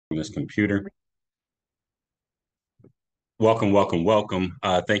This computer. Welcome, welcome, welcome.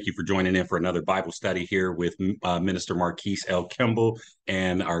 Thank you for joining in for another Bible study here with Minister Marquis L. Kimball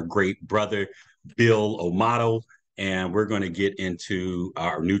and our great brother, Bill O'Mato. And we're going to get into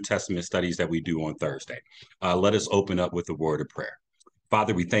our New Testament studies that we do on Thursday. Let us open up with a word of prayer.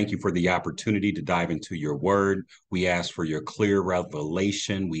 Father, we thank you for the opportunity to dive into your word. We ask for your clear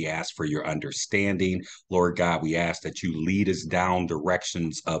revelation. We ask for your understanding. Lord God, we ask that you lead us down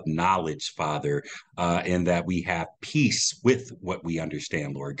directions of knowledge, Father, and that we have peace with what we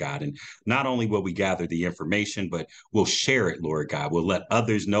understand, Lord God. And not only will we gather the information, but we'll share it, Lord God. We'll let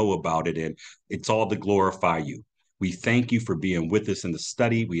others know about it, and it's all to glorify you. We thank you for being with us in the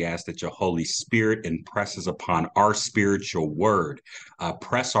study. We ask that your Holy Spirit impresses upon our spiritual word.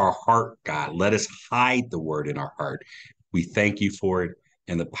 Press our heart, God. Let us hide the word in our heart. We thank you for it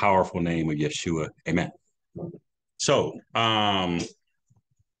in the powerful name of Yeshua. Amen. So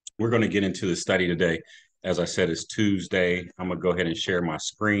we're going to get into the study today. As I said, it's Tuesday. I'm going to go ahead and share my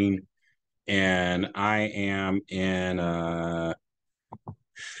screen. And I am in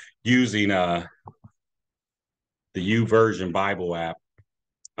using the YouVersion Bible app,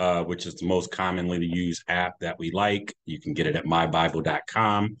 which is the most commonly used app that we like. You can get it at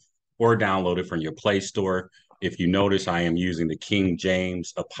mybible.com or download it from your Play Store. If you notice, I am using the King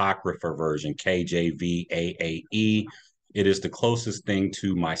James Apocrypha version, KJVAAE. It is the closest thing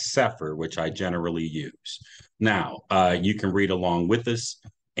to my Sefer, which I generally use. Now, you can read along with us.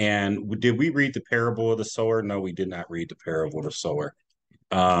 And did we read the parable of the sower? No, we did not read the parable of the sower.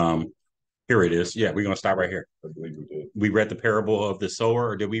 Here it is. Yeah, we're gonna stop right here. I believe we did. We read the parable of the sower,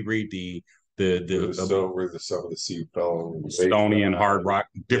 or did we read the sower, some of the seed fell on stony and hard rock?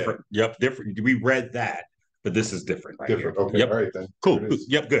 Different. Yeah. Yep, different. We read that, but this is different. Right different. Here. Okay. Yep. All right then. Cool.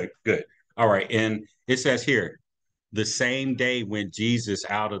 Yep. Good. Good. All right. And it says here, the same day went Jesus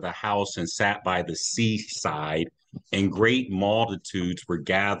out of the house and sat by the seaside, and great multitudes were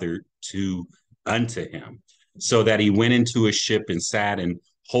gathered unto him, so that he went into a ship and sat, and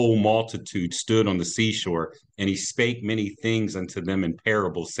whole multitude stood on the seashore. And he spake many things unto them in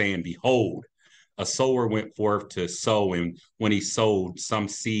parables, saying, Behold, a sower went forth to sow, and when he sowed, some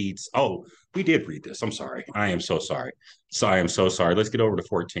seeds. Oh, we did read this. I'm sorry. I am so sorry. I am so sorry. Let's get over to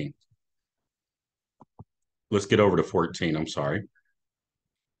 14. Let's get over to 14. I'm sorry.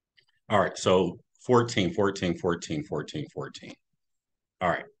 All right. So 14, 14, 14, 14, 14. All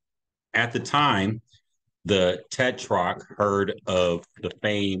right. At the time, the tetrarch heard of the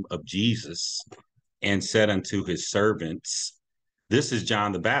fame of Jesus and said unto his servants, This is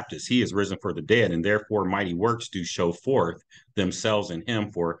John the Baptist. He is risen for the dead, and therefore mighty works do show forth themselves in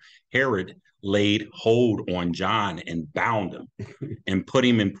him. For Herod laid hold on John and bound him and put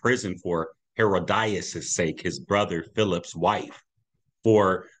him in prison for Herodias' sake, his brother Philip's wife.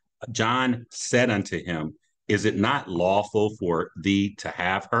 For John said unto him, Is it not lawful for thee to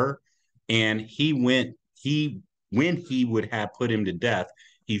have her? And when he would have put him to death,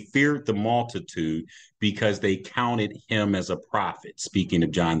 he feared the multitude because they counted him as a prophet, speaking of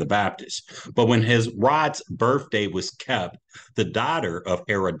John the Baptist. But when his Rod's birthday was kept, the daughter of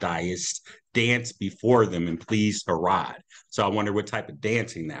Herodias danced before them and pleased Herod. So I wonder what type of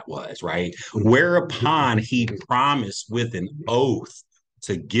dancing that was, right? Whereupon he promised with an oath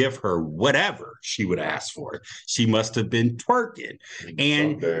to give her whatever she would ask for. She must have been twerking.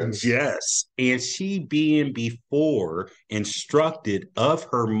 And yes, and she being before instructed of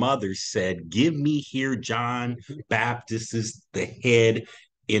her mother said, Give me here John Baptist's the head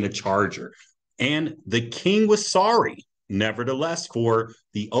in a charger. And the king was sorry, nevertheless, for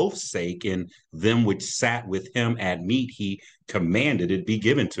the oath's sake, and them which sat with him at meat, he commanded it be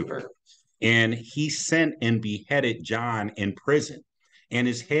given to her. And he sent and beheaded John in prison, and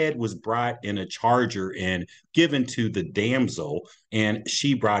his head was brought in a charger and given to the damsel, and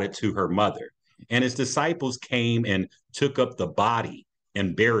she brought it to her mother. And his disciples came and took up the body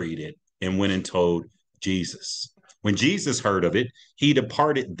and buried it and went and told Jesus. When Jesus heard of it, he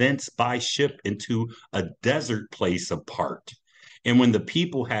departed thence by ship into a desert place apart. And when the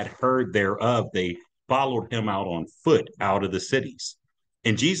people had heard thereof, they followed him out on foot out of the cities.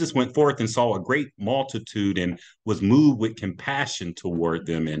 And Jesus went forth and saw a great multitude and was moved with compassion toward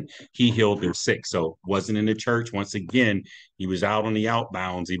them, and he healed their sick. So wasn't in the church. Once again, he was out on the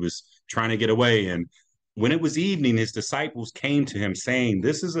outbounds. He was trying to get away. And when it was evening, his disciples came to him saying,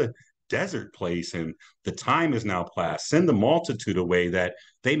 This is a desert place, and the time is now past. Send the multitude away that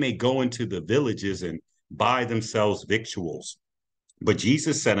they may go into the villages and buy themselves victuals. But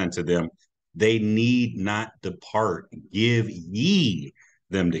Jesus said unto them, They need not depart. Give ye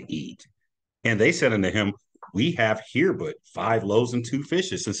them to eat. And they said unto him, we have here but 5 loaves and 2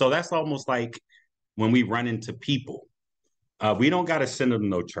 fishes. And so that's almost like when we run into people. We don't got to send them to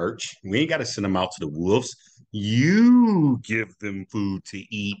no church. We ain't got to send them out to the wolves. You give them food to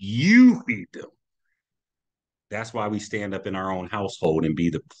eat. You feed them. That's why we stand up in our own household and be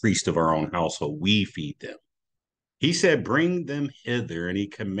the priest of our own household. We feed them. He said, bring them hither. And he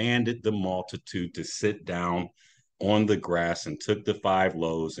commanded the multitude to sit down on the grass and took the 5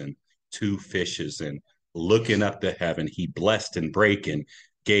 loaves and 2 fishes. And looking up to heaven, he blessed and brake and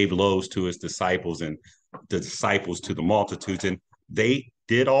gave loaves to his disciples and the disciples to the multitudes. And they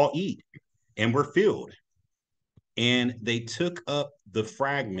did all eat and were filled. And they took up the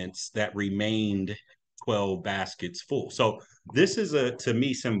fragments that remained 12 baskets full. So this is to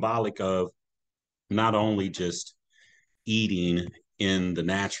me symbolic of not only just eating in the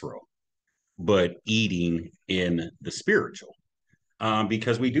natural, but eating in the spiritual,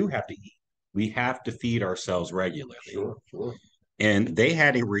 because we do have to eat. We have to feed ourselves regularly. Sure, sure. And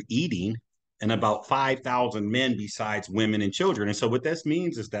they were eating, and about 5,000 men besides women and children. And so what this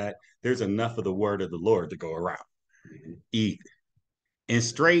means is that there's enough of the word of the Lord to go around. Mm-hmm. Eat. And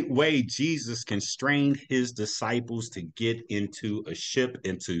straightway, Jesus constrained his disciples to get into a ship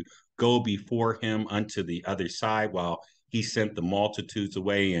and to go before him unto the other side while he sent the multitudes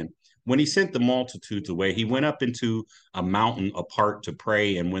away. And when he sent the multitudes away, he went up into a mountain apart to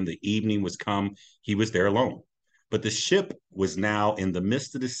pray. And when the evening was come, he was there alone. But the ship was now in the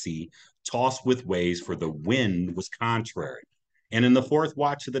midst of the sea, tossed with waves, for the wind was contrary. And in the 4th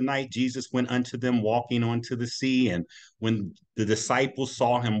watch of the night, Jesus went unto them walking onto the sea. And when the disciples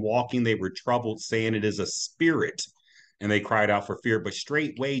saw him walking, they were troubled, saying, it is a spirit. And they cried out for fear. But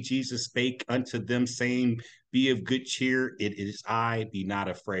straightway Jesus spake unto them, saying, be of good cheer, it is I, be not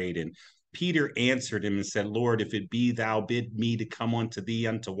afraid. And Peter answered him and said, Lord, if it be thou, bid me to come unto thee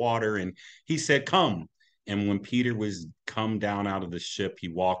unto water. And he said, come. And when Peter was come down out of the ship, he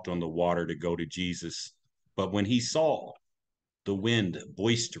walked on the water to go to Jesus. But when he saw the wind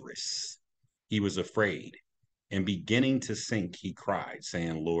boisterous, he was afraid, and beginning to sink, he cried,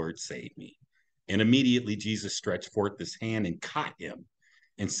 saying, Lord, save me. And immediately Jesus stretched forth his hand and caught him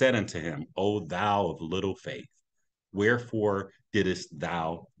and said unto him, O thou of little faith, wherefore didst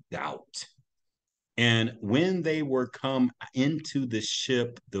thou doubt? And when they were come into the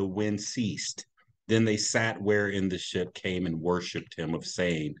ship, the wind ceased. Then they sat wherein the ship came and worshipped him, of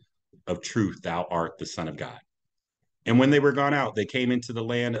saying, of truth, thou art the Son of God. And when they were gone out, they came into the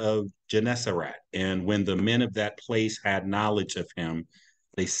land of Gennesaret. And when the men of that place had knowledge of him,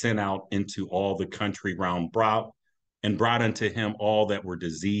 they sent out into all the country round about and brought unto him all that were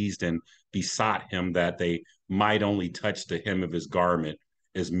diseased and besought him that they might only touch the hem of his garment,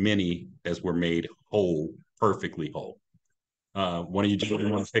 as many as were made whole, perfectly whole. One of you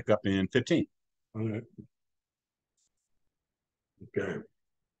children want to pick up in 15. All right. Okay.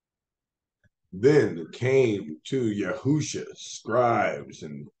 Then came to Yahusha scribes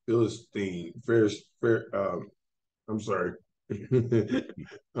and Philistine, I'm sorry,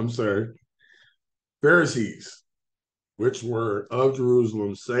 Pharisees, which were of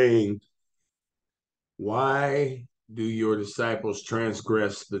Jerusalem, saying, why do your disciples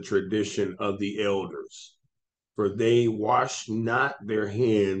transgress the tradition of the elders? For they wash not their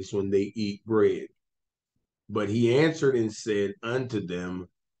hands when they eat bread. But he answered and said unto them,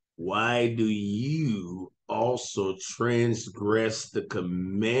 why do you also transgress the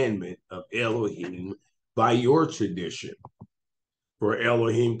commandment of Elohim by your tradition? For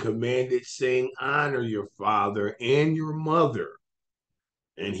Elohim commanded, saying, honor your father and your mother,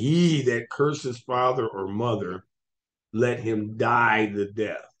 and he that curses father or mother, let him die the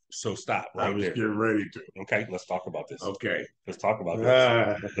death. So stop right I was there. Getting ready to. Okay, let's talk about this. Okay. Let's talk about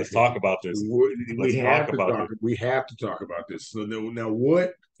this. Let's talk about this. We have to talk about this. So now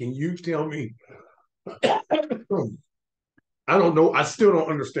what can you tell me? I don't know. I still don't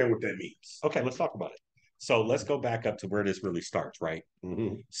understand what that means. Okay, let's talk about it. So let's go back up to where this really starts, right?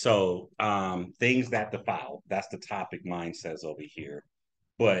 Mm-hmm. So things that defile, that's the topic mine says over here.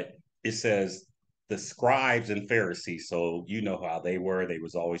 But it says the scribes and Pharisees, so you know how they were. They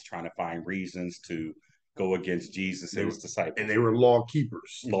was always trying to find reasons to go against Jesus and his disciples. And they were law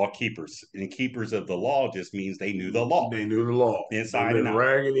keepers. Law keepers. And keepers of the law just means they knew the law. They knew the law. Inside and out.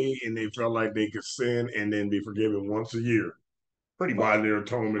 Raggedy, and they felt like they could sin and then be forgiven once a year. Pretty much. By their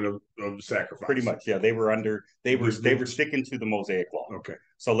atonement of sacrifice. Pretty much, yeah. They were sticking to the Mosaic law. Okay.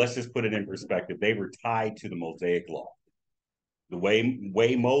 So let's just put it in perspective. They were tied to the Mosaic law. The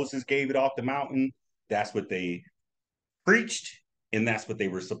way Moses gave it off the mountain, that's what they preached, and that's what they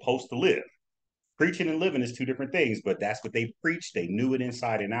were supposed to live. Preaching and living is two different things, but that's what they preached. They knew it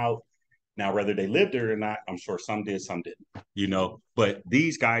inside and out. Now, whether they lived it or not, I'm sure some did, some didn't, you know. But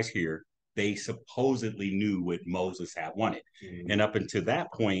these guys here, they supposedly knew what Moses had wanted. Mm-hmm. And up until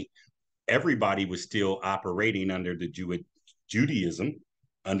that point, everybody was still operating under the Judaism,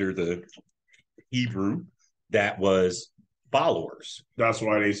 under the Hebrew that was followers. That's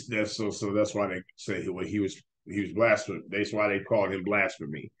why that's why they say he was blasphemous. That's why they called him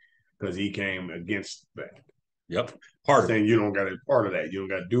blasphemy, because he came against that. Yep. Saying you don't got to part of that. You don't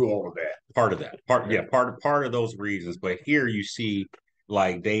got to do all of that. Part of that. Part of those reasons. But here you see,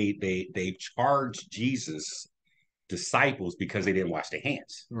 like they charged Jesus disciples because they didn't wash their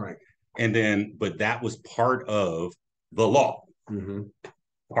hands. Right. And then, but that was part of the law. Mm-hmm.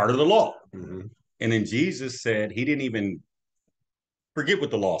 Part of the law. Mm-hmm. And then Jesus said he didn't even forget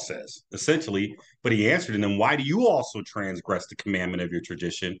what the law says, essentially. But he answered them, why do you also transgress the commandment of your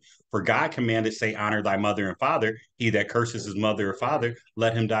tradition? For God commanded, say, honor thy mother and father. He that curses his mother or father,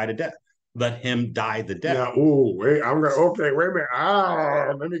 let him die to death. Let him die the death. Now, wait a minute.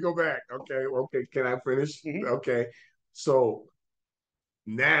 Let me go back. Okay. Can I finish? Mm-hmm. Okay. So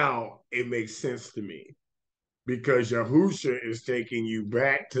now it makes sense to me, because Yahusha is taking you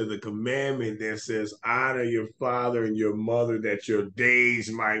back to the commandment that says, honor your father and your mother, that your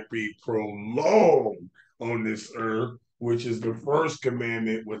days might be prolonged on this earth, which is the first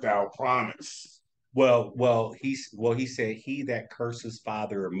commandment without promise. Well, he said, he that curses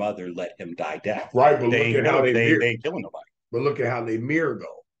father or mother, let him die death. Right, but look at how they ain't killing nobody. But look at how they mirror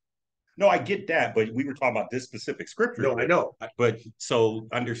though. No, I get that, but we were talking about this specific scripture. No, I know. But so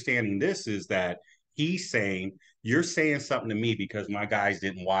understanding this is that he's saying, you're saying something to me because my guys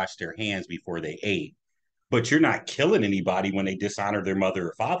didn't wash their hands before they ate, but you're not killing anybody when they dishonor their mother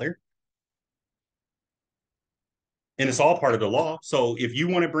or father. And it's all part of the law. So if you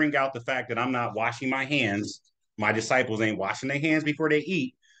want to bring out the fact that I'm not washing my hands, my disciples ain't washing their hands before they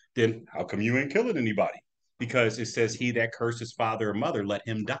eat, then how come you ain't killing anybody? Because it says, he that curses father or mother, let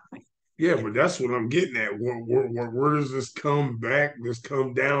him die. Yeah, but that's what I'm getting at. Where does this come back? This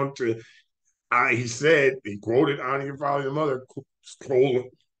come down to, he said, he quoted, honor your father and mother,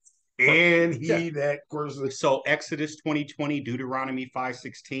 and he that curses. So Exodus 20:20, Deuteronomy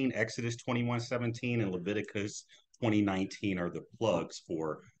 5:16, Exodus 21:17, and Leviticus 20:19 are the plugs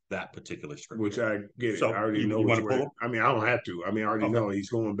for that particular scripture. Which I get. So I already know. Want to pull them? I mean, I don't have to. I mean, I already know he's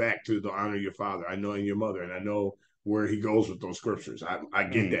going back to the honor your father. I know, and your mother, and I know where he goes with those scriptures. I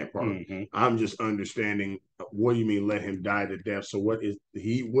get that part. Mm-hmm. I'm just understanding, what do you mean let him die to death? So what is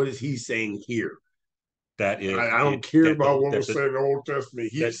he saying here? That is, I don't care about what was said in the Old Testament.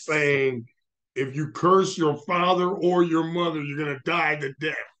 He's saying, if you curse your father or your mother, you're going to die to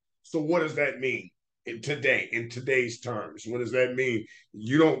death. So what does that mean in today's terms? What does that mean?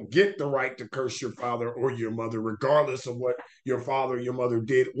 You don't get the right to curse your father or your mother, regardless of what your father or your mother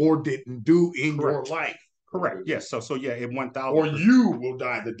did or didn't do in your life. Correct. Yes. So yeah, it 1,000. Or you will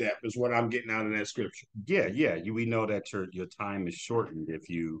die the death is what I'm getting out of that scripture. Yeah. We know that your time is shortened if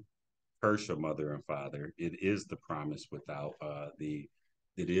you curse your mother and father. It is the promise without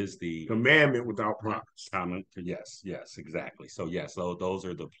it is the commandment without promise. Yes, exactly. So those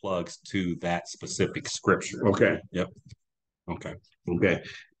are the plugs to that specific scripture. Okay. Yep. Okay.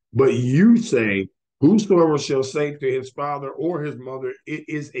 But you say, whosoever shall say to his father or his mother, it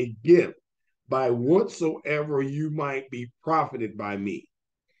is a gift, by whatsoever you might be profited by me,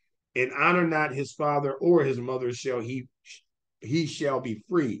 and honor not his father or his mother, shall he shall be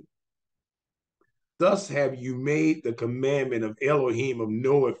free. Thus have you made the commandment of Elohim of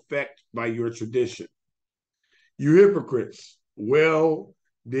no effect by your tradition. You hypocrites, well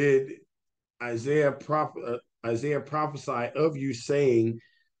did Isaiah prophesy of you, saying,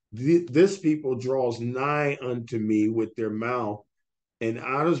 this people draws nigh unto me with their mouth and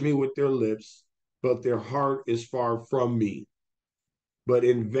honors me with their lips, but their heart is far from me. But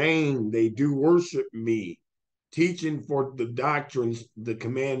in vain they do worship me, teaching for the doctrines, the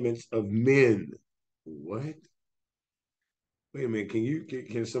commandments of men. What? Wait a minute.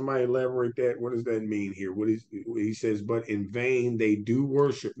 Can somebody elaborate that? What does that mean here? He says, but in vain they do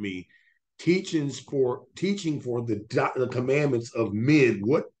worship me, teaching for the commandments of men.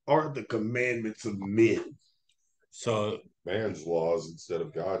 What are the commandments of men? So man's laws instead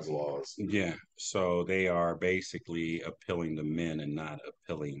of God's laws. Yeah. So they are basically appealing to men and not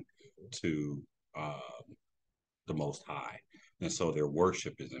appealing to the Most High, and so their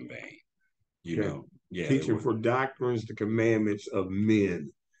worship is in vain. You know, teaching for doctrines, the commandments of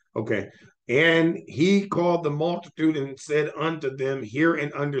men. Okay. And he called the multitude and said unto them, hear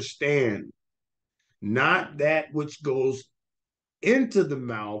and understand, not that which goes into the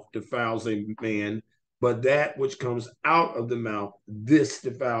mouth defiles a man, but that which comes out of the mouth, this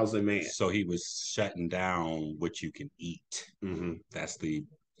defiles a man. So he was shutting down what you can eat. Mm-hmm. That's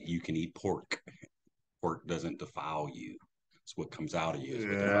you can eat pork. Pork doesn't defile you. It's what comes out of you. Is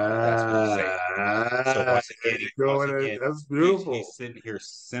what that's what he's saying. So once again, that's beautiful. He's sitting here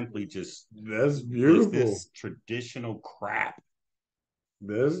simply just that's beautiful. This traditional crap.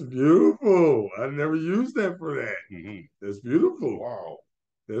 That's beautiful. I never used that for that. Mm-hmm. That's beautiful. Wow.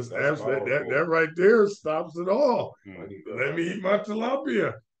 That's absolutely that right there stops it all. Mm-hmm. Let me eat my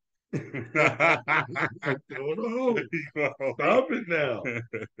tilapia. Stop it now.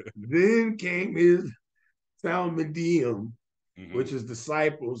 Then came his Talmudim, which is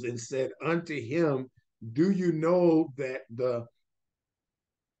disciples, and said unto him, do you know that the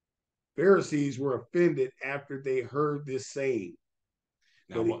Pharisees were offended after they heard this saying?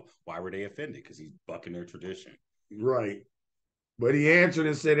 Now, why were they offended? Because he's bucking their tradition. Right. But he answered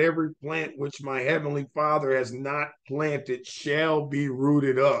and said, every plant which my heavenly Father has not planted shall be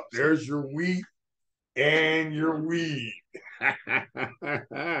rooted up. There's your wheat and your weed.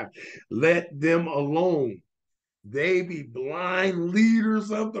 Let them alone. They be blind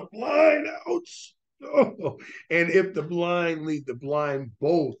leaders of the blind. Ouch. Oh. And if the blind lead the blind,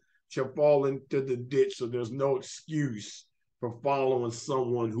 both shall fall into the ditch. So there's no excuse for following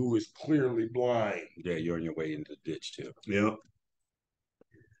someone who is clearly blind. Yeah, you're on your way into the ditch too. Yep.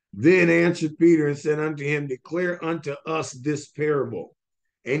 Then answered Peter and said unto him, declare unto us this parable.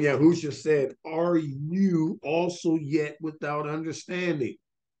 And Yahusha said, are you also yet without understanding?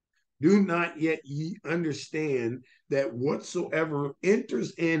 Do not yet ye understand that whatsoever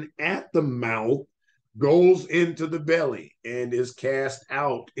enters in at the mouth goes into the belly and is cast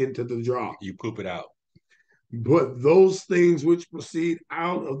out into the jaw. You poop it out. But those things which proceed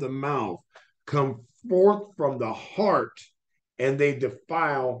out of the mouth come forth from the heart, and they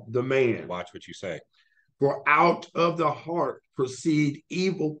defile the man. Watch what you say. For out of the heart proceed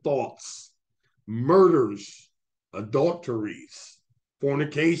evil thoughts, murders, adulteries,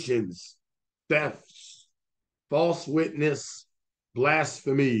 fornications, thefts, false witness,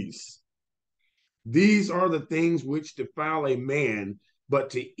 blasphemies. These are the things which defile a man, but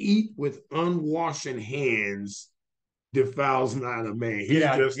to eat with unwashen hands defiles not a man. He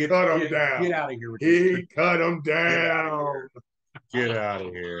just cut him down. Get out of here. He cut him down. Get out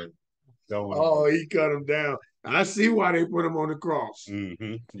of here. He cut him down. I see why they put him on the cross.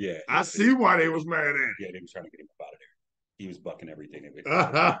 Mm-hmm. Yeah. I see why they was mad at him. Yeah, they was trying to get him up out of there. He was bucking everything.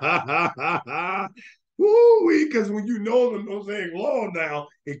 Woo-wee, because when you know the Mosaic law now,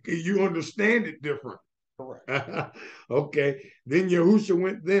 you understand it different. Correct. Okay. Then Yahusha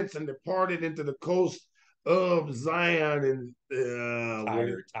went thence and departed into the coast of Zion and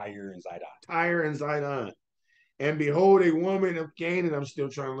Tyre and Zidon. Tyre and Zidon. And behold, a woman of Canaan, I'm still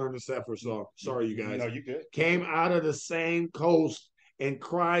trying to learn the Sefer, so sorry, you guys. No, you good. Came out of the same coast and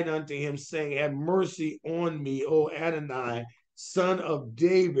cried unto him, saying, have mercy on me, O Adonai, son of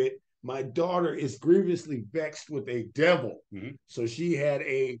David. My daughter is grievously vexed with a devil. Mm-hmm. So she had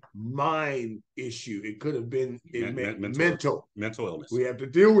a mind issue. It could have been mental illness. We have to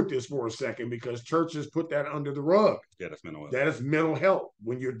deal with this for a second because churches put that under the rug. Yeah, that's mental illness. That is mental health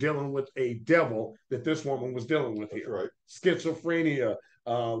when you're dealing with a devil that this woman was dealing with here. Right. Schizophrenia.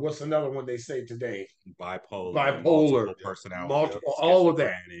 What's another one they say today? Bipolar. Multiple personality. All of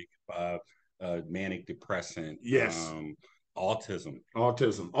that. Manic depressant. Yes. Autism,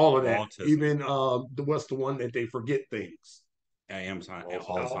 all of that. Even what's the one that they forget things?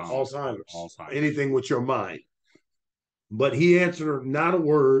 Alzheimer's. Anything with your mind. But he answered not a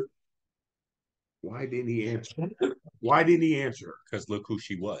word. Why didn't he answer? Because look who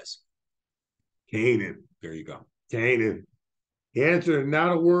she was. Canaan. There you go. Canaan. He answered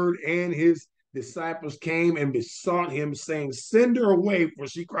not a word, and his disciples came and besought him, saying, send her away, for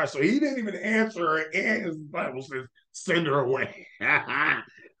she cried. So he didn't even answer her, and his disciples said, send her away.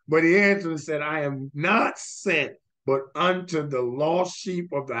 But he answered and said, I am not sent but unto the lost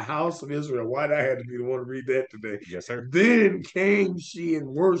sheep of the house of Israel. Why'd I have to be the one to read that today? Yes, sir. Then came she and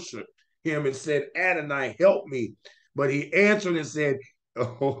worshiped him and said, Adonai, help me. But he answered and said,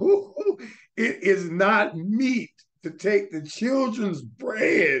 it is not meet to take the children's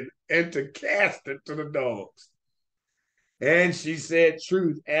bread and to cast it to the dogs. And she said,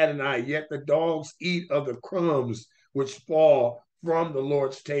 truth, Adonai, yet the dogs eat of the crumbs which fall from the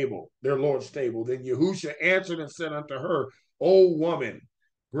Lord's table, their Lord's table. Then Yahusha answered and said unto her, O woman,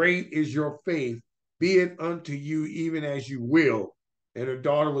 great is your faith, be it unto you even as you will. And her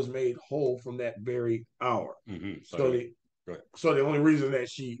daughter was made whole from that very hour. Mm-hmm. So the only reason that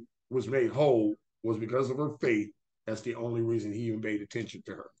she was made whole was because of her faith That's the only reason he even paid attention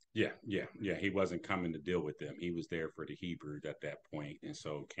to her. Yeah. He wasn't coming to deal with them. He was there for the Hebrews at that point. And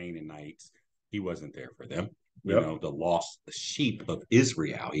so Canaanites, he wasn't there for them. You know, the lost sheep of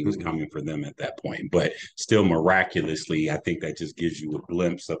Israel. He was coming for them at that point. But still miraculously, I think that just gives you a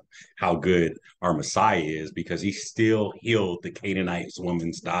glimpse of how good our Messiah is, because he still healed the Canaanite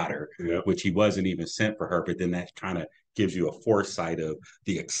woman's daughter, which he wasn't even sent for her. But then that kind of gives you a foresight of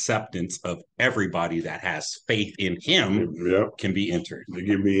the acceptance of everybody that has faith in him can be entered. They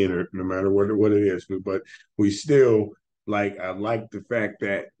can be entered no matter what it is. But we still, like, I like the fact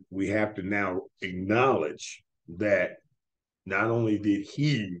that we have to now acknowledge that not only did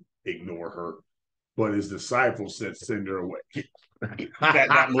he ignore her, but his disciples said, send her away.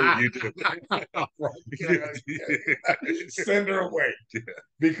 that move you did. Send her away.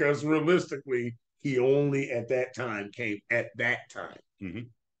 Because realistically, he only at that time came at that time. Mm-hmm.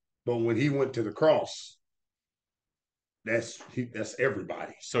 But when he went to the cross, that's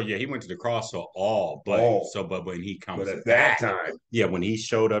everybody. So yeah, he went to the cross for all, but when he comes at back, that time, when he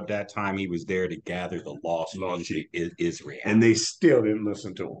showed up that time, he was there to gather the lost sheep Israel, and they still didn't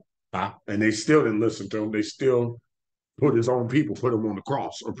listen to him. And they still didn't listen to him. They still put his own people, put him on the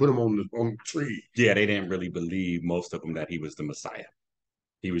cross, or put him on the tree. Yeah, they didn't really believe, most of them, that he was the Messiah.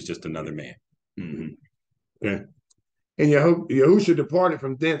 He was just another man. Mm-hmm. Yeah. And Yahushua departed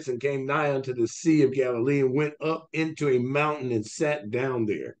from thence and came nigh unto the Sea of Galilee, and went up into a mountain and sat down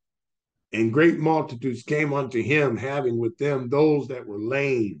there. And great multitudes came unto him, having with them those that were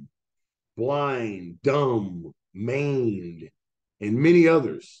lame, blind, dumb, maimed, and many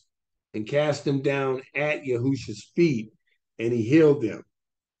others, and cast them down at Yahushua's feet, and he healed them.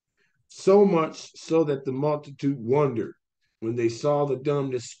 So much so that the multitude wondered when they saw the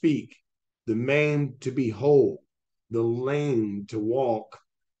dumb to speak, the maimed to be whole, the lame to walk,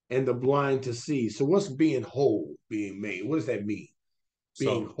 and the blind to see. So what's being whole, being made? What does that mean?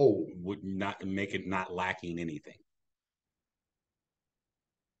 Being whole. Would not make it not lacking anything.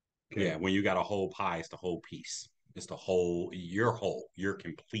 Okay. Yeah, when you got a whole pie, it's the whole piece. It's the whole, you're whole, you're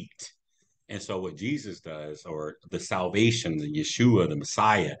complete. And so what Jesus does, or the salvation, the Yeshua, the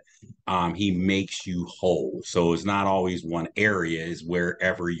Messiah, he makes you whole. So it's not always one area, it's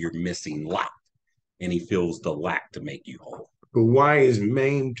wherever you're missing lack. And he fills the lack to make you whole. But why is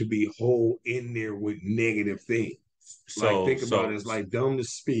maimed to be whole in there with negative things? So think about it, it's like dumb to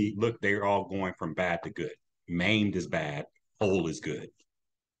speak. Look, they're all going from bad to good. Maimed is bad, whole is good.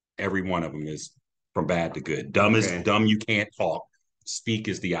 Every one of them is from bad to good. Dumb is dumb, you can't talk. Speak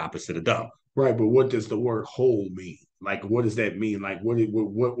is the opposite of dumb. Right, but what does the word whole mean? Like, what does that mean? Like, what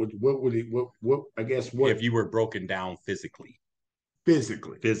would it, I guess, what? If you were broken down physically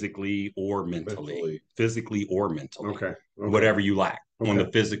or mentally. Physically or mentally. Okay. Whatever you lack on the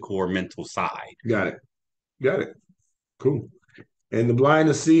physical or mental side. Got it. Cool. And the blind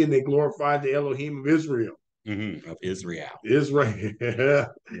to see, and they glorified the Elohim of Israel. Mm-hmm. Of Israel. Yeah.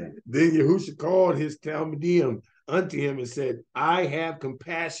 Then Yahushua called his Talmudim unto him and said, I have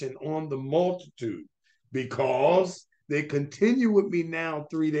compassion on the multitude, because they continue with me now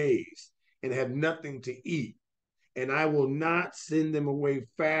 3 days and have nothing to eat. And I will not send them away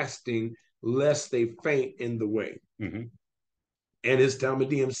fasting, lest they faint in the way. Mm-hmm. And his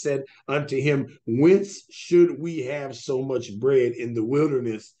Talmudim said unto him, whence should we have so much bread in the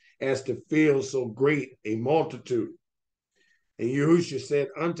wilderness, as to fill so great a multitude? And Yahushua said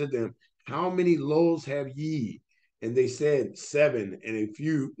unto them, how many loaves have ye? And they said, 7, and a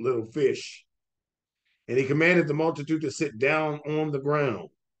few little fish. And he commanded the multitude to sit down on the ground.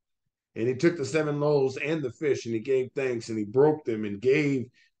 And he took the 7 loaves and the fish, and he gave thanks, and he broke them and gave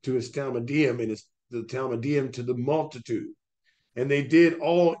to his Talmudim, and the Talmudim to the multitude. And they did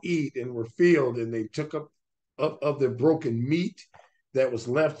all eat and were filled, and they took up of the broken meat that was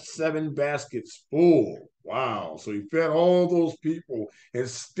left 7 baskets full. Wow. So he fed all those people and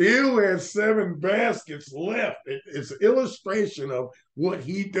still had 7 baskets left. It's an illustration of what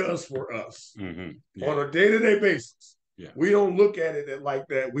he does for us on a day-to-day basis. Yeah. We don't look at it like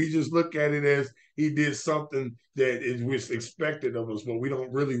that. We just look at it as he did something that was expected of us, but we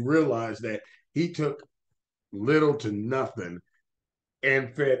don't really realize that he took little to nothing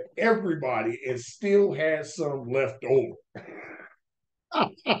and fed everybody and still had some left over.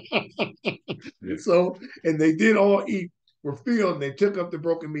 So, and they did all eat, were filled, and they took up the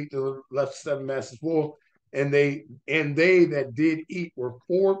broken meat to left 7 baskets full, and they that did eat were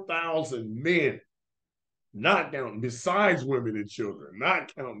 4,000 men, not counting, besides women and children,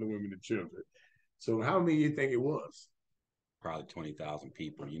 not counting the women and children. So how many do you think it was? Probably 20,000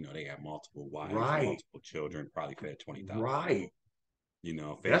 people. You know, they had multiple wives, multiple children, probably fed 20,000. Right. You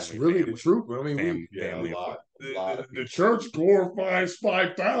know, That's really the truth. I mean, family. A lot. The church glorifies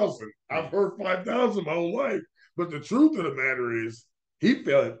 5,000. I've heard 5,000 my whole life. But the truth of the matter is, he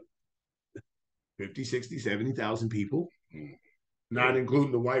felt 50, 60, 70,000 people, not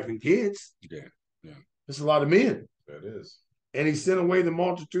including the wife and kids. Yeah. That's a lot of men. That is. And he sent away the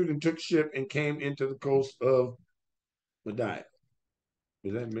multitude and took ship and came into the coast of Media.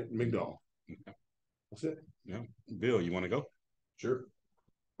 Is that Migdol? That's it. Yeah. Bill, you want to go? Sure.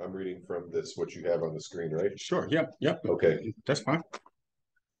 I'm reading from this, what you have on the screen, right? Sure. Yep. Okay. That's fine.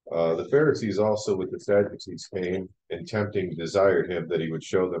 The Pharisees also with the Sadducees came, and tempting desired him that he would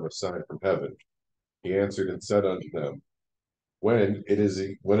show them a sign from heaven. He answered and said unto them, When it is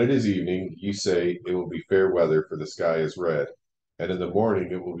evening, ye say, It will be fair weather, for the sky is red. And in the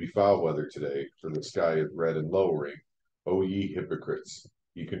morning it will be foul weather today, for the sky is red and lowering. O ye hypocrites,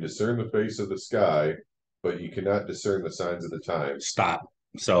 ye can discern the face of the sky, but ye cannot discern the signs of the times. Stop.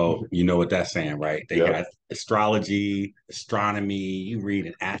 So you know what that's saying, right? They Yep. got astrology, astronomy, you read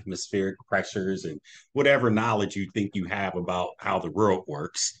in atmospheric pressures and whatever knowledge you think you have about how the world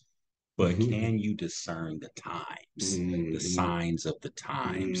works. But can you discern the times, the signs of the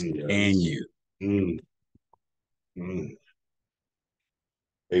times? Yes. Can you?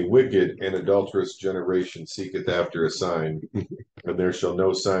 A wicked and adulterous generation seeketh after a sign, and there shall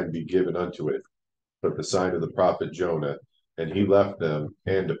no sign be given unto it, but the sign of the prophet Jonah. And he left them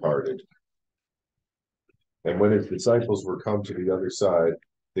and departed. And when his disciples were come to the other side,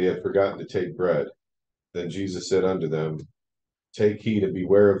 they had forgotten to take bread. Then Jesus said unto them, Take heed and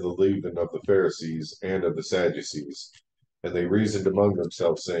beware of the leaven of the Pharisees and of the Sadducees. And they reasoned among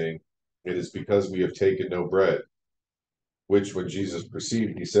themselves, saying, It is because we have taken no bread. Which when Jesus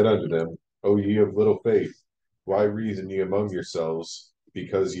perceived, he said unto them, O ye of little faith, why reason ye among yourselves,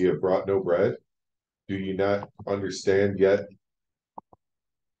 because ye have brought no bread? Do ye not understand yet,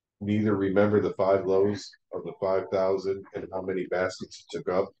 neither remember the 5 loaves of the 5,000, and how many baskets he took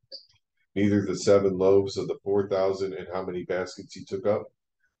up? Neither the 7 loaves of the 4,000, and how many baskets he took up?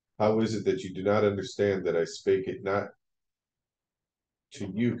 How is it that you do not understand that I spake it not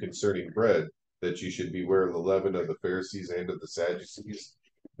to you concerning bread, that you should beware of the leaven of the Pharisees and of the Sadducees?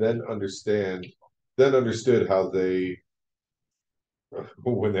 Then understood how they,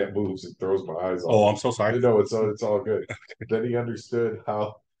 when that moves, it throws my eyes off. Oh, I'm so sorry. No, it's all good. Then he understood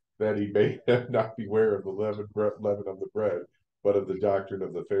how that he made them not beware of the leaven of the bread, but of the doctrine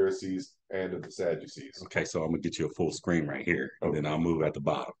of the Pharisees and of the Sadducees. Okay, so I'm gonna get you a full screen right here, and then I'll move at the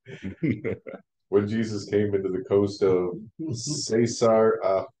bottom. When Jesus came into the coast of Caesar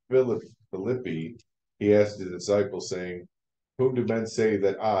Philippi, he asked his disciples, saying, Whom do men say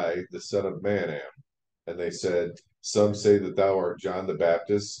that I, the Son of Man, am? And they said, Some say that thou art John the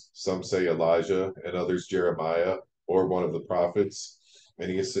Baptist, some say Elijah, and others Jeremiah, or one of the prophets.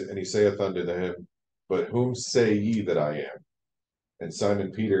 And he saith unto them, But whom say ye that I am? And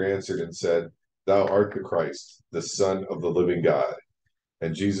Simon Peter answered and said, Thou art the Christ, the Son of the living God.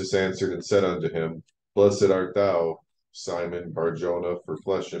 And Jesus answered and said unto him, Blessed art thou, Simon Barjona, for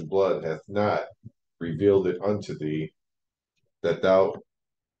flesh and blood hath not revealed it unto thee, but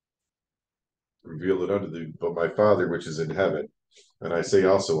my Father which is in heaven. And I say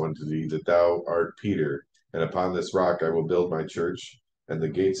also unto thee that thou art Peter, and upon this rock I will build my church, and the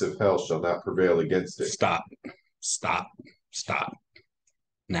gates of hell shall not prevail against it. Stop.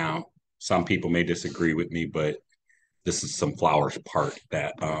 Now, some people may disagree with me, but this is some Flowers part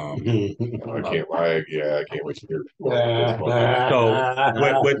that I can't wait to hear. So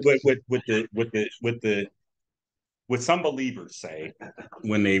what some believers say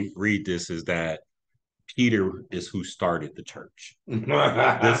when they read this is that Peter is who started the church.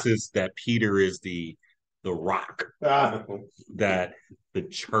 This is that Peter is the rock that the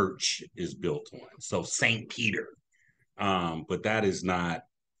church is built on. So Saint Peter. But that is not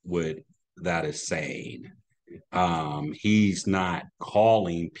what that is saying. He's not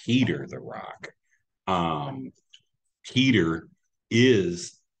calling Peter the rock. Peter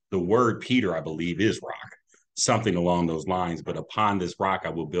is the word Peter, I believe, is rock, something along those lines. But upon this rock, I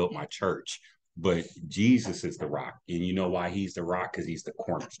will build my church. But Jesus is the rock. And you know why he's the rock? Because he's the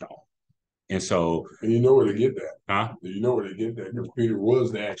cornerstone. And so. And you know where they get that? Huh? You know where they get that? Because Peter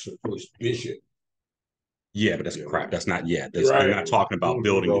was the actual first bishop. Yeah, but that's crap. That's not yet. They're not talking about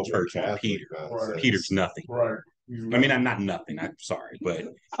building the church on Peter. Peter's nothing. Right. I mean, I'm not nothing. I'm sorry, but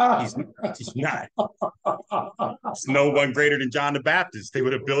he's not. It's no one greater than John the Baptist. They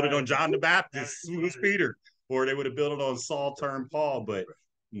would have built it on John the Baptist, who was Peter, or they would have built it on Saul turned Paul. But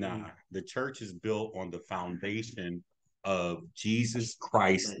nah, the church is built on the foundation of Jesus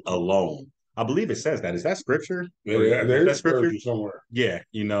Christ alone. I believe it says that. Is that scripture? Yeah, Is there that is scripture? scripture somewhere. Yeah,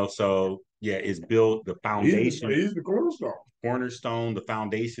 so yeah, it's built the foundation. He's the cornerstone. Cornerstone, the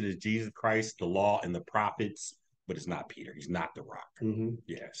foundation is Jesus Christ, the law, and the prophets, but it's not Peter. He's not the rock. Mm-hmm.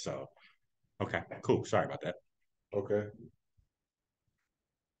 Yeah, so okay, cool. Sorry about that. Okay.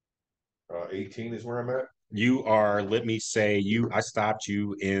 18 is where I'm at. You are, let me say, I stopped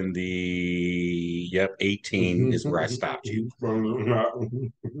you in the, 18 is where I stopped you.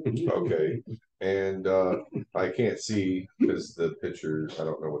 Okay. And I can't see because the picture, I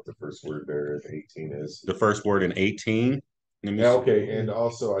don't know what the first word there in 18 is. The first word in 18. Okay. And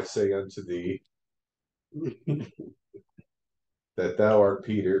also I say unto thee that thou art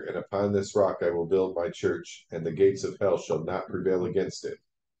Peter, and upon this rock I will build my church, and the gates of hell shall not prevail against it.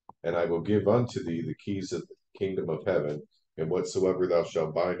 And I will give unto thee the keys of the kingdom of heaven, and whatsoever thou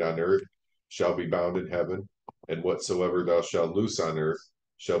shalt bind on earth shall be bound in heaven, and whatsoever thou shalt loose on earth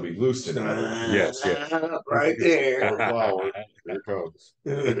shall be loosed in heaven. Yes. Right there. Flower, here it comes.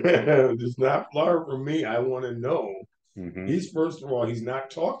 It's not far from me. I want to know. Mm-hmm. He's first of all, he's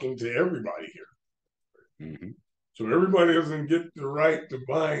not talking to everybody here. Mm-hmm. So everybody doesn't get the right to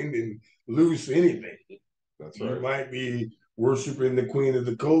bind and loose anything. That's right. You might be worshiping the Queen of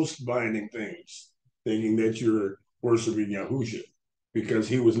the Coast, binding things, thinking that you're worshiping Yahusha, because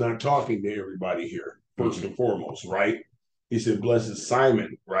he was not talking to everybody here, 1st and foremost, right? He said, blessed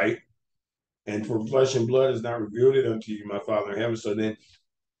Simon, right? And for flesh and blood is not revealed it unto you, my Father in heaven. So then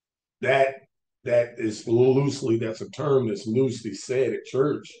that is loosely, that's a term that's loosely said at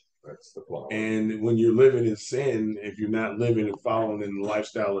church. That's the flower. And when you're living in sin, if you're not living and following in the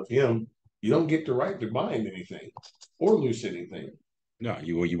lifestyle of him, you don't get the right to bind anything or loose anything. No,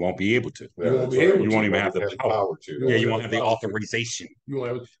 you won't be able to. You won't be able to. You won't even have the power to. Yeah, you won't have the authorization. You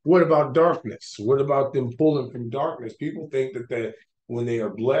won't have. What about darkness? What about them pulling from darkness? People think that when they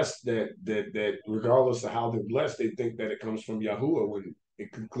are blessed, that regardless of how they're blessed, they think that it comes from Yahuwah when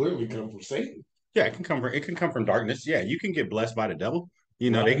it could clearly come from Satan. Yeah, it can come from darkness. Yeah, you can get blessed by the devil.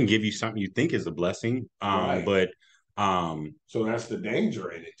 They can give you something you think is a blessing. But so that's the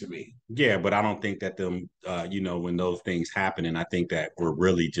danger in it to me. Yeah, but I don't think that them when those things happen, and I think that we're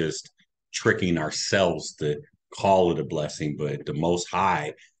really just tricking ourselves to call it a blessing, but the Most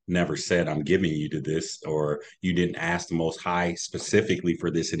High never said, I'm giving you to this, or you didn't ask the Most High specifically for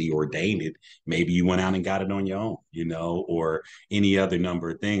this and he ordained it. Maybe you went out and got it on your own, or any other number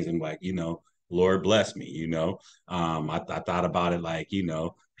of things. And Lord bless me, I thought about it like,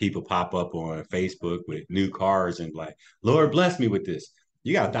 people pop up on Facebook with new cars and like, Lord bless me with this.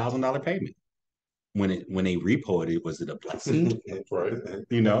 You got $1,000 payment. When they repoed it, was it a blessing? That's right.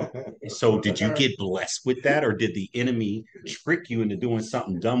 So did you get blessed with that, or did the enemy trick you into doing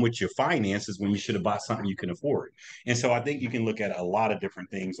something dumb with your finances when you should have bought something you can afford? And so I think you can look at a lot of different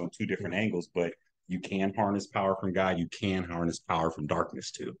things on two different angles, but you can harness power from God. You can harness power from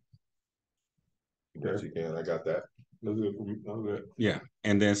darkness too. Yes, you can. I got that. Yeah.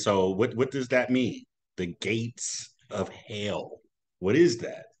 And then so what does that mean? The gates of hell. What is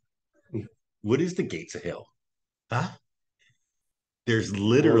that? What is the gates of hell? Huh? There's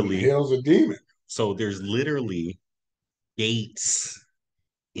literally hell's a demon. So there's literally gates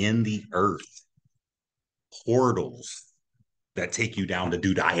in the earth, portals that take you down to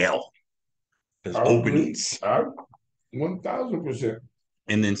Dudael. There's openings. 1,000%.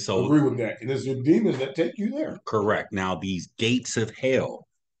 And then so agree with that. And there's demons that take you there. Correct. Now these gates of hell.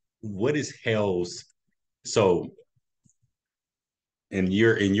 What is hell's? So, and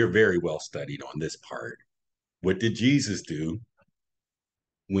you're very well studied on this part. What did Jesus do?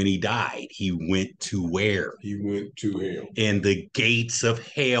 When he died, he went to where? He went to hell. And the gates of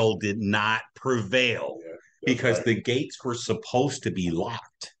hell did not prevail. Yeah, because right. The gates were supposed to be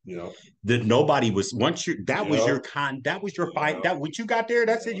locked. Yeah. That nobody was once you that was your fight. That what you got there,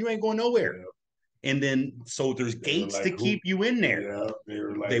 that's it. You ain't going nowhere. Yeah. And then so there's gates to keep you in there. Yeah, they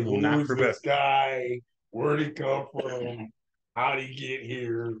were like, they will not prevail. This guy? Where'd he come from? How'd he get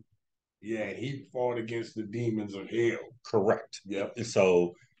here? Yeah, he fought against the demons of hell. Correct. Yep. And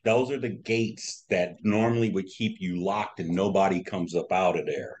so those are the gates that normally would keep you locked and nobody comes up out of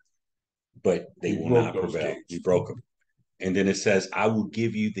there. But they will not prevail. You broke them. And then it says, I will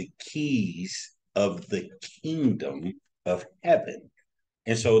give you the keys of the kingdom of heaven.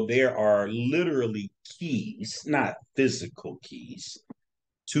 And so there are literally keys, not physical keys,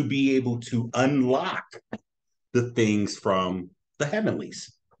 to be able to unlock the things from the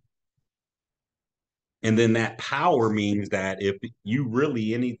heavenlies. And then that power means that if you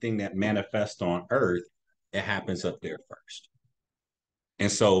really anything that manifests on earth, it happens up there first.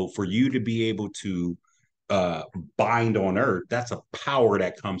 And so for you to be able to bind on earth, that's a power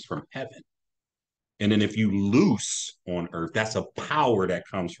that comes from heaven. And then if you loose on earth, that's a power that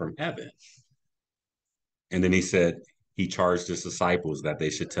comes from heaven. And then he said, he charged his disciples that they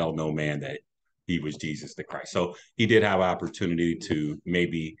should tell no man that he was Jesus the Christ. So he did have opportunity to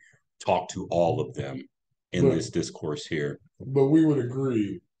maybe talk to all of them in this discourse here. But we would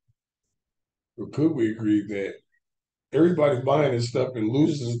agree, or could we agree, that everybody's buying this stuff and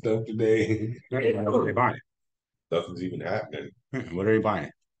losing stuff today? What are they buying? Nothing's even happening. What are they buying?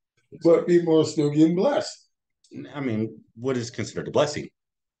 But people are still getting blessed. I mean, what is considered a blessing?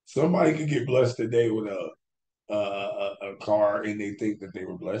 Somebody could get blessed today with a car and they think that they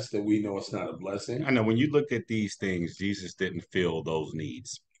were blessed, and we know it's not a blessing. I know when you look at these things, Jesus didn't fill those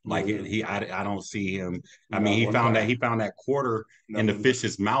needs. Like I don't see him. I mean, he found that quarter in the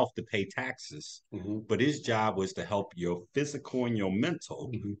fish's mouth to pay taxes, but his job was to help your physical and your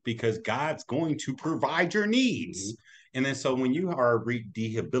mental, because God's going to provide your needs. And then so when you are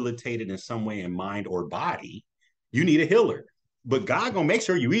rehabilitated in some way in mind or body, you need a healer. But God gonna make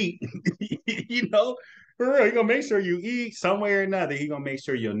sure you eat. You know, for real, he gonna make sure you eat some way or another. He gonna make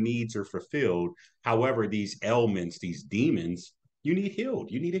sure your needs are fulfilled. However, these ailments, these demons, you need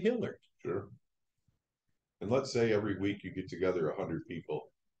healed. You need a healer. Sure. And let's say every week you get together 100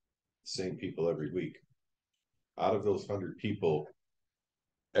 people, same people every week. Out of those 100 people,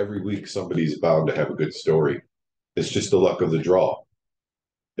 every week somebody's bound to have a good story. It's just the luck of the draw.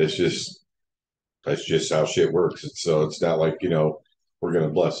 That's just how shit works. So it's not like, we're going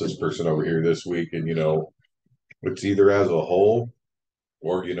to bless this person over here this week. And, it's either as a whole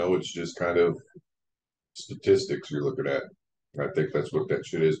or, it's just kind of statistics you're looking at. I think that's what that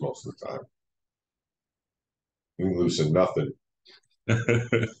shit is most of the time. You can loosen nothing.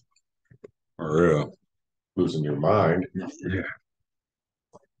 For real. Losing your mind. Yeah.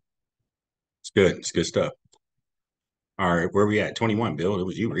 It's good. It's good stuff. All right, where are we at? 21, Bill. It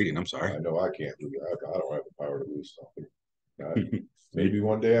was you reading. I'm sorry. I know I can't do that. I don't have the power to lose something. Maybe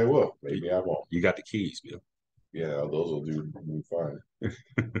one day I will. Maybe I won't. You got the keys, Bill. Yeah, those will do fine.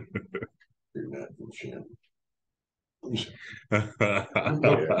 You're not from Shem.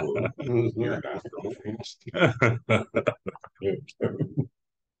 You're not.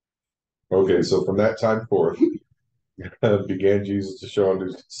 Okay, so from that time forth, began Jesus to show unto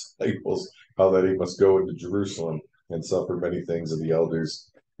his disciples how that he must go into Jerusalem and suffer many things of the elders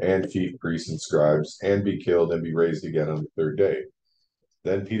and chief priests and scribes, and be killed and be raised again on the third day.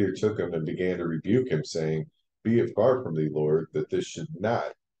 Then Peter took him and began to rebuke him, saying, Be it far from thee, Lord, that this should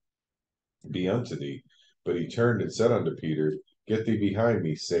not be unto thee. But he turned and said unto Peter, Get thee behind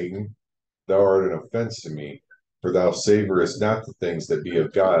me, Satan. Thou art an offense to me, for thou savorest not the things that be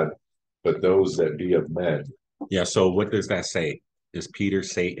of God, but those that be of men. Yeah, so what does that say? Is Peter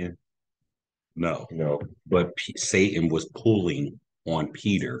Satan? No. But Satan was pulling on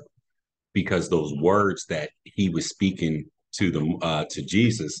Peter, because those words that he was speaking to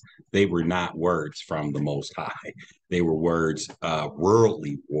Jesus, they were not words from the Most High. They were words,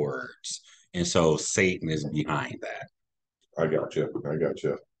 worldly words. And so Satan is behind that. I got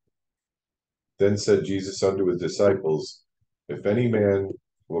you. Then said Jesus unto his disciples, If any man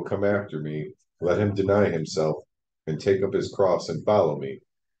will come after me, let him deny himself, and take up his cross, and follow me.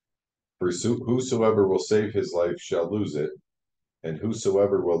 For whosoever will save his life shall lose it, and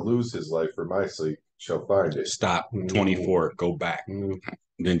whosoever will lose his life for my sake shall find it. Stop. 24. Go back.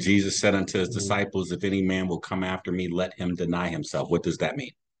 Then Jesus said unto his disciples, If any man will come after me, let him deny himself. What does that mean?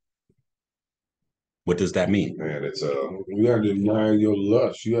 What does that mean? Man, you got to deny your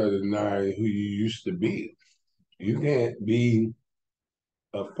lust. You got to deny who you used to be. You can't be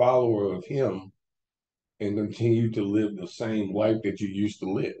a follower of him and continue to live the same life that you used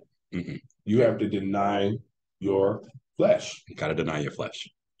to live. You have to deny your flesh. You got to deny your flesh.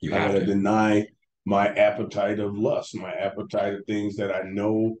 I got to deny my appetite of lust, my appetite of things that I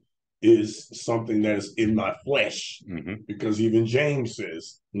know is something that is in my flesh. Because even James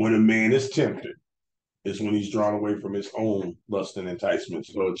says, when a man is tempted, it's when he's drawn away from his own lust and enticement.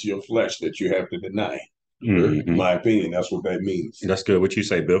 So it's your flesh that you have to deny. In my opinion, that's what that means. That's good. What you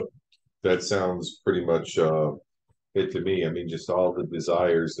say, Bill? That sounds pretty much it to me. I mean, just all the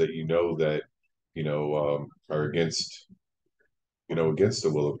desires that that are against against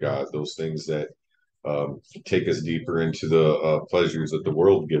the will of God. Those things that take us deeper into the pleasures that the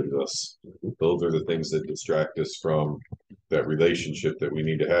world gives us. Those are the things that distract us from that relationship that we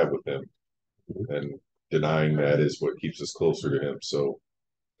need to have with him. And denying that is what keeps us closer to him. So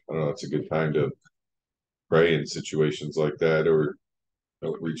I don't know, it's a good time to pray in situations like that, or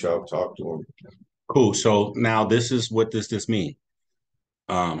reach out, talk to him. Cool. So now what does this mean?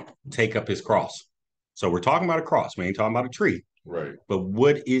 Take up his cross. So we're talking about a cross. We ain't talking about a tree. Right. But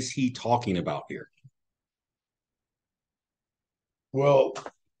what is he talking about here? Well,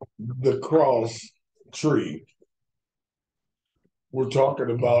 the cross tree, we're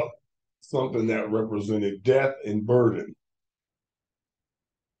talking about something that represented death and burden.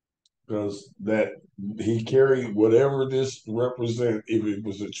 Because that he carried whatever this represent, if it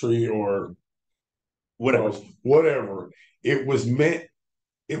was a tree or Whatever. cross, whatever, it was meant,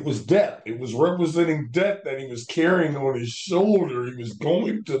 it was death. It was representing death that he was carrying on his shoulder. He was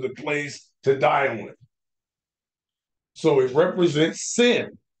going to the place to die on it. So it represents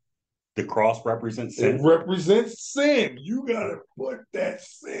sin. The cross represents It sin. represents sin. You gotta put that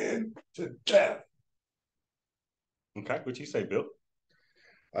sin to death. Okay, what you say, Bill?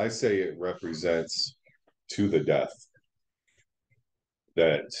 I say it represents to the death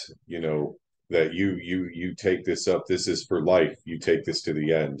that, you know, that you take this up. This is for life. You take this to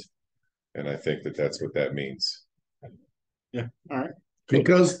the end. And I think that that's what that means. Yeah. All right.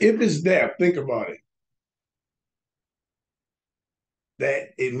 Because if it's death, think about it. That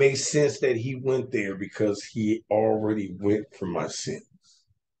it makes sense that he went there because he already went for my sins.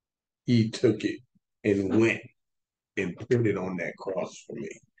 He took it and went and put it on that cross for me.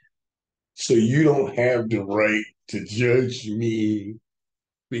 So you don't have the right to judge me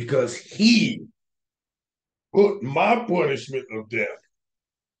because he put my punishment of death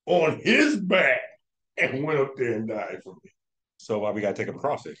on his back and went up there and died for me. So why we got to take up a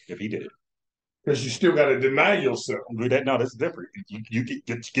cross if he did it? Because you still got to deny yourself. No, that's different. You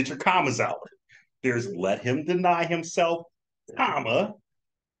get your commas out. There's let him deny himself, comma,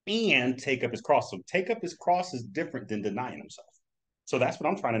 and take up his cross. So take up his cross is different than denying himself. So that's what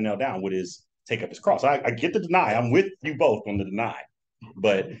I'm trying to nail down. What is take up his cross? I get the deny. I'm with you both on the deny,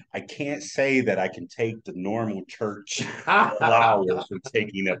 but I can't say that I can take the normal church flowers for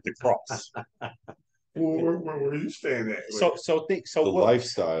taking up the cross. Where you stand at? So the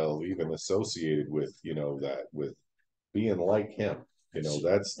lifestyle even associated with, you know, that with being like him, you know,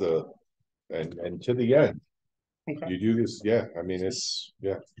 that's the and to the end. Okay. You do this, yeah. I mean, it's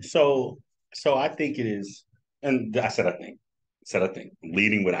yeah. So I think it is, and I said I think. Said I think.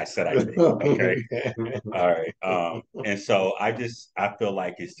 Leading what I said I think. Okay. All right. And so I feel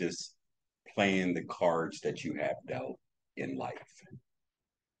like it's just playing the cards that you have dealt in life.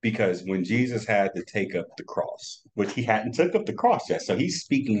 Because when Jesus had to take up the cross, which he hadn't took up the cross yet, so he's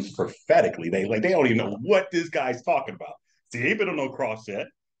speaking prophetically. They don't even know what this guy's talking about. See, he ain't been on no cross yet.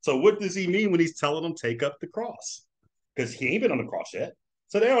 So what does he mean when he's telling them take up the cross? Because he ain't been on the cross yet.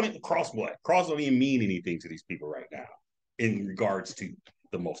 So they don't even cross what? Cross don't even mean anything to these people right now in regards to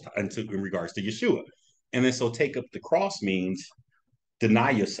the Most High, and in regards to Yeshua. And then so take up the cross means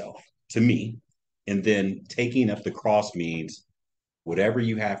deny yourself to me. And then taking up the cross means whatever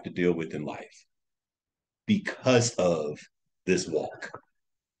you have to deal with in life because of this walk,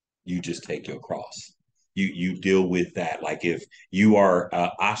 you just take your cross. You deal with that. Like if you are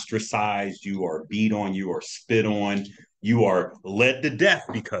ostracized, you are beat on, you are spit on, you are led to death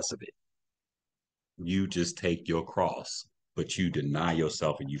because of it. You just take your cross, but you deny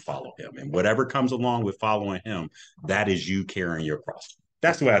yourself and you follow him. And whatever comes along with following him, that is you carrying your cross.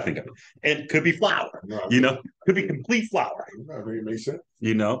 That's the way I think of it. It could be flour, you know, could be complete flour. I think it makes sense.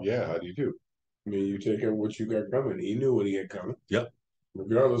 You know? Yeah, how do you do? I mean, you take out what you got coming. He knew what he had coming. Yep.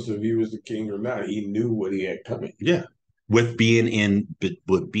 Regardless if he was the king or not, he knew what he had coming. Yeah. With being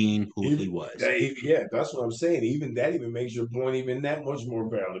who he was. Yeah, that's what I'm saying. Even that even makes your point even that much more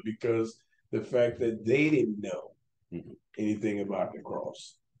valid because the fact that they didn't know anything about the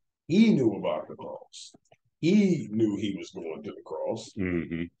cross. He knew about the cross. He knew he was going to the cross.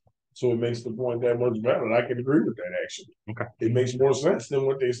 Mm-hmm. So it makes the point that much valid. I can agree with that, actually. Okay. It makes more sense than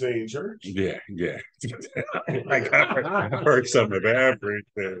what they say in church. Yeah. Like I've heard some of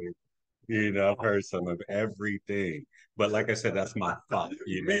everything. You know, I've heard some of everything. But like I said, that's my thought.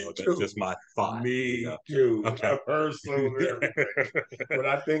 You know, that's just my thought. Me too. Okay. I've heard some of everything. But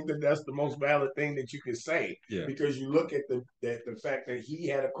I think that that's the most valid thing that you can say. Yeah. Because you look at the fact that he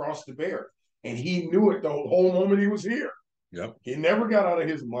had a cross to bear. And he knew it the whole moment he was here. Yep. He never got out of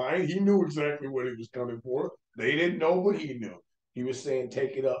his mind. He knew exactly what he was coming for. They didn't know what he knew. He was saying,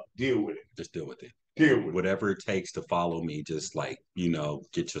 take it up, deal with it. Just deal with it. Deal with whatever it takes to follow me. Just like, you know,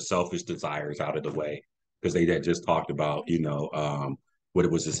 get your selfish desires out of the way. Because they had just talked about, you know, what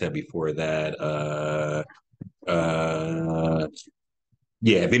it was just said before that.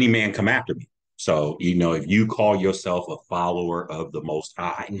 Yeah, if any man come after me. So, you know, if you call yourself a follower of the Most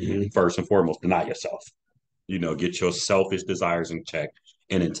High, first and foremost, deny yourself. You know, get your selfish desires in check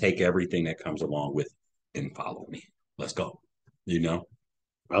and then take everything that comes along with it and follow me. Let's go. You know?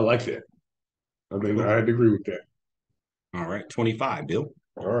 I like that. I mean, I'd agree with that. All right. 25, Bill.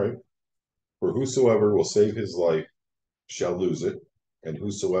 All right. For whosoever will save his life shall lose it, and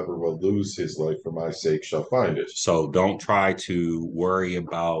whosoever will lose his life for my sake shall find it. So don't try to worry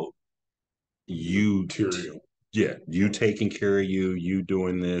about you Material. Yeah, you taking care of you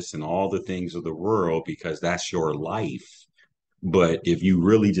doing this and all the things of the world because that's your life. But if you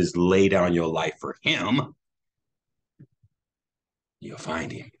really just lay down your life for him, you'll find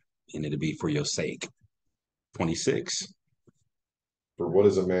him and it'll be for your sake. 26. For what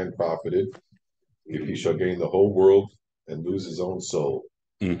is a man profited if he shall gain the whole world and lose his own soul?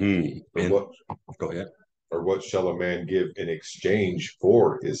 Mm-hmm. Or what? Go ahead. Or what shall a man give in exchange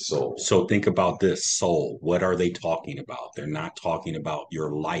for his soul? So think about this soul. What are they talking about? They're not talking about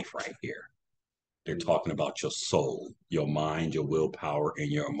your life right here. They're talking about your soul, your mind, your willpower, and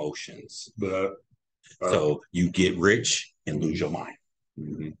your emotions. But So you get rich and lose your mind.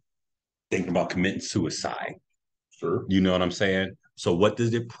 mm-hmm. Thinking about committing suicide. Sure. You know what I'm saying? So what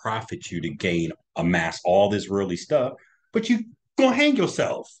does it profit you to gain, amass all this worldly stuff, but you gonna hang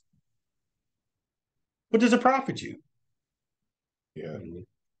yourself? What does it profit you? Yeah.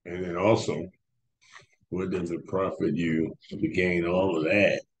 And then also, what does it profit you to gain all of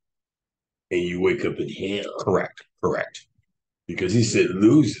that and you wake up in hell? Correct. Because he said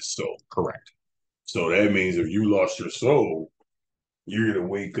lose his soul. Correct. So that means if you lost your soul, you're gonna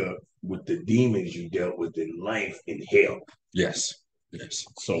wake up with the demons you dealt with in life in hell. Yes.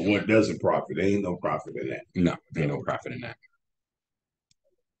 So what does it profit? There ain't no profit in that. No, ain't no profit in that.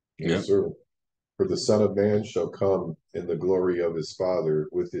 Yes, sir. For the Son of Man shall come in the glory of his Father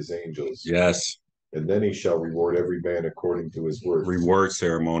with his angels. Yes. And then he shall reward every man according to his works. Reward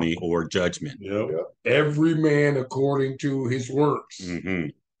ceremony or judgment. Yep. Every man according to his works. Mm-hmm.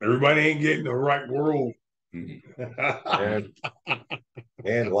 Everybody ain't getting the right world. Mm-hmm.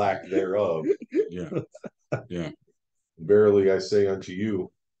 and lack thereof. Yeah. Verily I say unto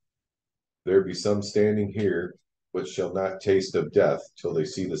you, there be some standing here which shall not taste of death till they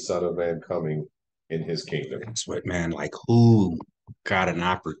see the Son of Man coming in his kingdom. That's what, man, like who got an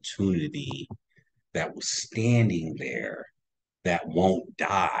opportunity that was standing there that won't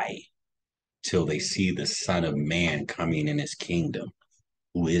die till they see the Son of Man coming in his kingdom?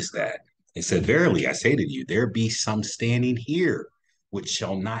 Who is that? It said, verily, I say to you, there be some standing here which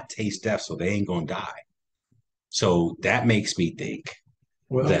shall not taste death, so they ain't gonna die. So that makes me think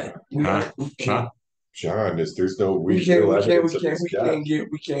that, John, there's no we can't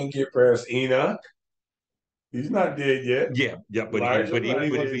get past Enoch. He's not dead yet. Yeah, but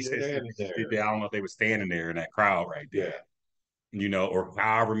even if he says, I don't know if they were standing there in that crowd right there. Yeah. You know, or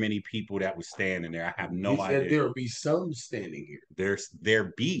however many people that was standing there. I have no idea. He said there will be some standing here. There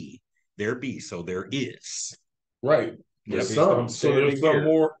be, so there is. Right. There's some. So there's some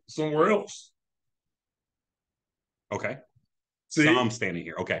more somewhere else. Okay. See? Some standing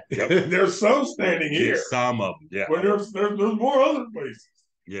here. Okay. Yep. There's some standing here. Some of them, yeah. But there's more other places.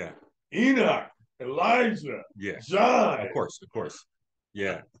 Yeah. Enoch, Elijah, yeah. John. Of course.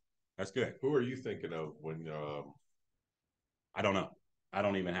 Yeah. That's good. Who are you thinking of when I don't know. I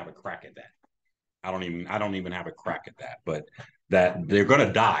don't even have a crack at that. I don't even have a crack at that. But that they're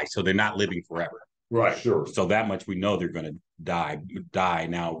gonna die, so they're not living forever. Right. Sure. So that much we know they're gonna die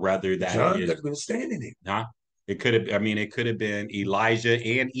now. Rather that John could have been standing there. Huh? It could have been Elijah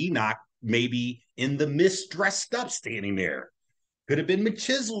and Enoch, maybe in the mist, dressed up, standing there. Could have been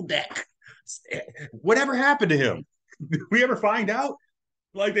Melchizedek. Whatever happened to him? Did we ever find out?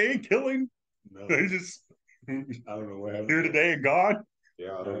 Like they ain't killing. No. They just I don't know what happened. here today and gone.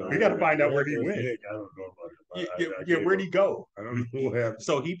 Yeah, I don't know. We got to find out where he went. I don't know about it. Where'd he go? I don't know what happened.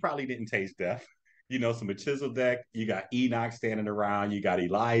 So he probably didn't taste death. You know, some Melchizedek. You got Enoch standing around. You got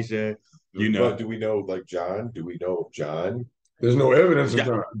Elijah. But do we know like John? Do we know of John? There's no evidence of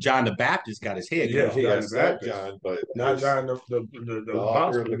John. John the Baptist got his head. Yeah, he got John, but not John the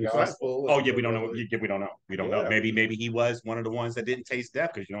author of the gospel. Oh yeah, we don't know. Yeah, we don't know. We don't know. Maybe he was one of the ones that didn't taste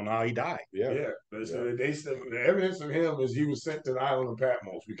death because you don't know how he died. Yeah. The evidence of him is he was sent to the island of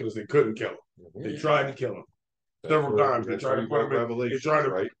Patmos because they couldn't kill him. Mm-hmm. They tried to kill him several times. They tried to put him in. They tried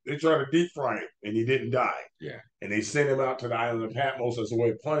to deep fry him, and he didn't die. Yeah, and they sent him out to the island of Patmos as a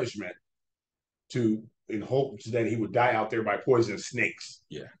way of punishment, in hopes that he would die out there by poisonous snakes.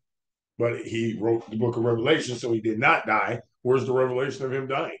 Yeah. But he wrote the book of Revelation, so he did not die. Where's the revelation of him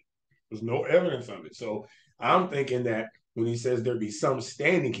dying? There's no evidence of it. So I'm thinking that when he says there be some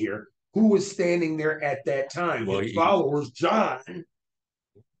standing here, who was standing there at that time? Well, his followers, John.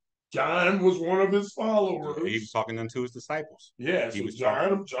 John was one of his followers. He was talking to his disciples. Yeah,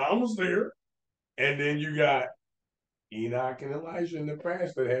 so John was there. And then you got Enoch and Elijah in the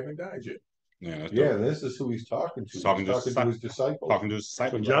past that haven't died yet. Yeah, and this is who he's talking to. He's talking to his disciples. Talking to his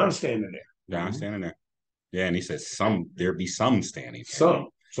disciples. So John's standing there. John's standing there. Yeah, and he says there be some standing. Some.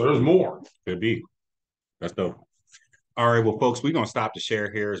 So there's more. Could be. That's dope. All right, well, folks, we're going to stop the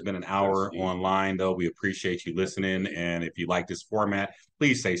share here. It's been an hour online, though. We appreciate you listening. And if you like this format,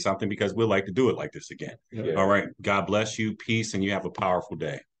 please say something because we'd like to do it like this again. Yeah. All right. God bless you. Peace. And you have a powerful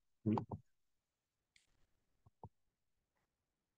day.